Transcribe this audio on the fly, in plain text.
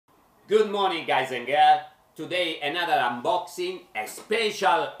Good morning, guys and girls. Today another unboxing, a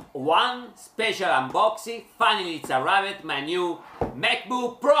special unboxing. Finally it's arrived, my new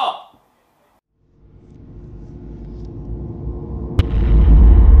MacBook Pro.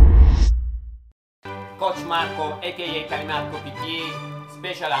 Coach Marco, aka CaliMarco PT,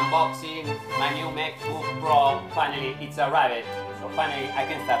 special unboxing, my new MacBook Pro. Finally it's arrived. So finally I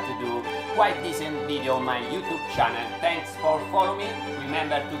can start to do quite decent video on my YouTube channel. Thanks for following me.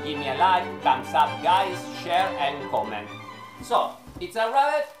 Remember to give me a like, thumbs up guys, share and comment. So it's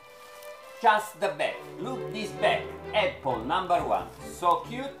arrived. Just the bag. Look this bag. Apple #1. So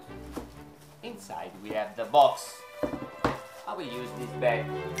cute. Inside we have the box. I will use this bag.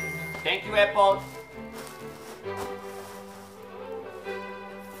 Thank you, Apple.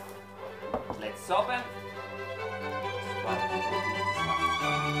 Let's open.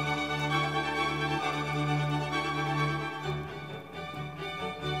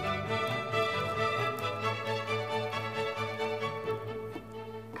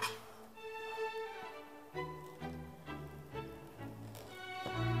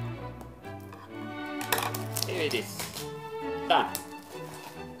 Here it is. Done.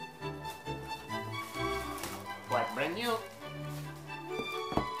 Quite brand new.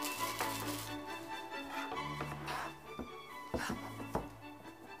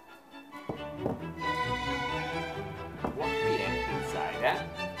 What we have inside, eh?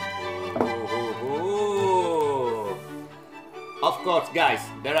 Ooh. Of course, guys,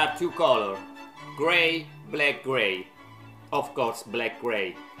 there are two colors: gray, black, gray. Of course, black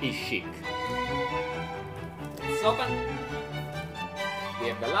gray is chic. Let's open. We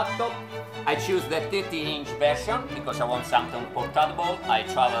have the laptop. I choose the 30-inch version because I want something portable. I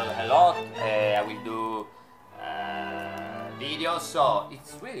travel a lot. I will do videos, so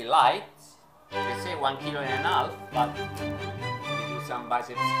it's really light. They say 1.5 kilos, but we do some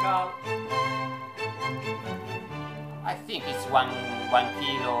biceps curl. I think it's one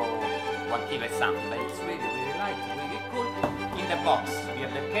kilo something, but it's really light, really cool. In the box, we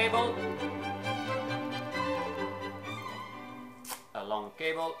have the cable. A long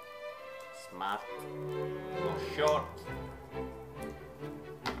cable, smart, no short.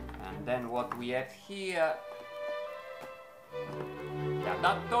 And then what we have here, the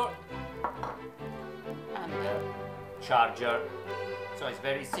adapter and the charger. So it's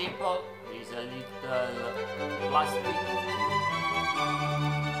very simple. There is a little plastic.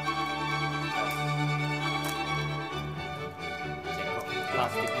 Take off the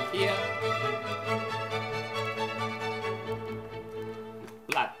plastic here.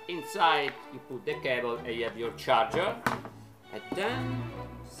 Inside you put the cable and you have your charger, and then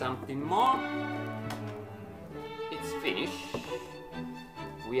something more. It's finished.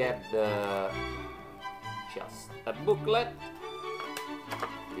 We have just a booklet,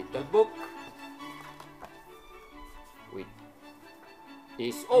 little book with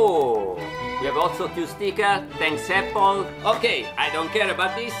this. Oh, we have also two stickers. Thanks, Apple. Okay, I don't care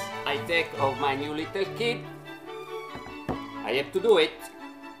about this. I take off my new little kit. I have to do it.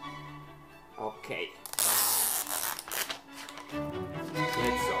 Okay.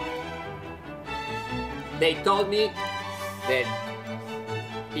 Let's open. They told me that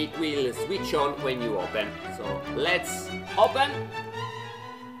it will switch on when you open. So let's open.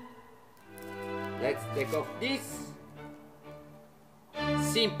 Let's take off this.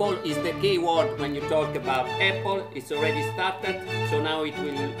 Simple is the key word when you talk about Apple. It's already started, so now it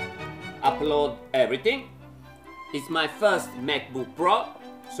will upload everything. It's my first MacBook Pro.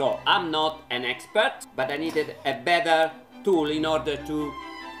 So I'm not an expert, but I needed a better tool in order to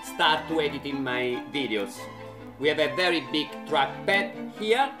start to editing my videos. We have a very big trackpad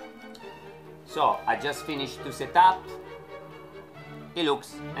here. So I just finished to set up. It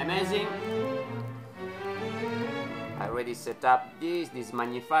looks amazing. I already set up this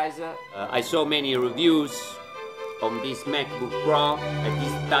magnifier. I saw many reviews on this MacBook Pro, and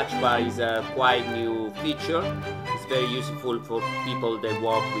this touch bar is a quite new feature. It's very useful for people that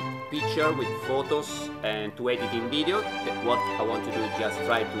work with picture, with photos, and to editing video. What I want to do is just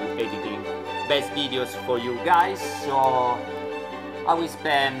try to editing best videos for you guys. So I will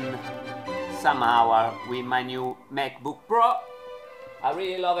spend some hour with my new MacBook Pro. I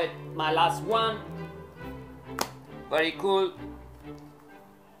really love it. My last one, very cool.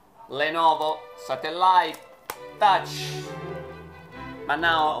 Lenovo Satellite Touch. But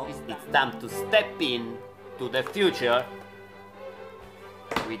now it's time to step in to the future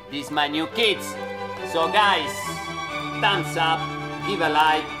with these my new kits. So guys, thumbs up, give a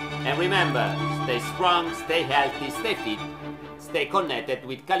like, and remember, stay strong, stay healthy, stay fit, stay connected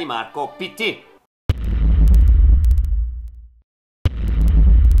with CaliMarco PT.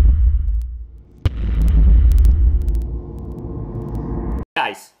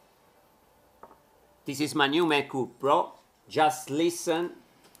 This is my new MacBook Pro. Just listen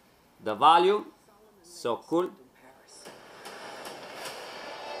the volume. So cool.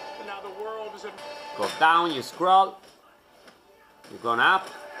 Now the world is in... Go down, you scroll. You're going up.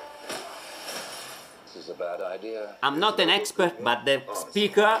 This is a bad idea. I'm not an expert, but the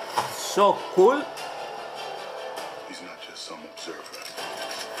speaker is so cool. He's not just some observer.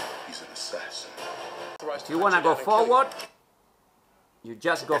 He's an assassin. If you want to go forward, you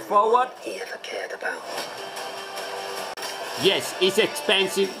just go forward. He ever cared about. Yes, it's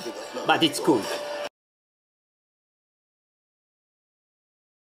expensive, but it's cool.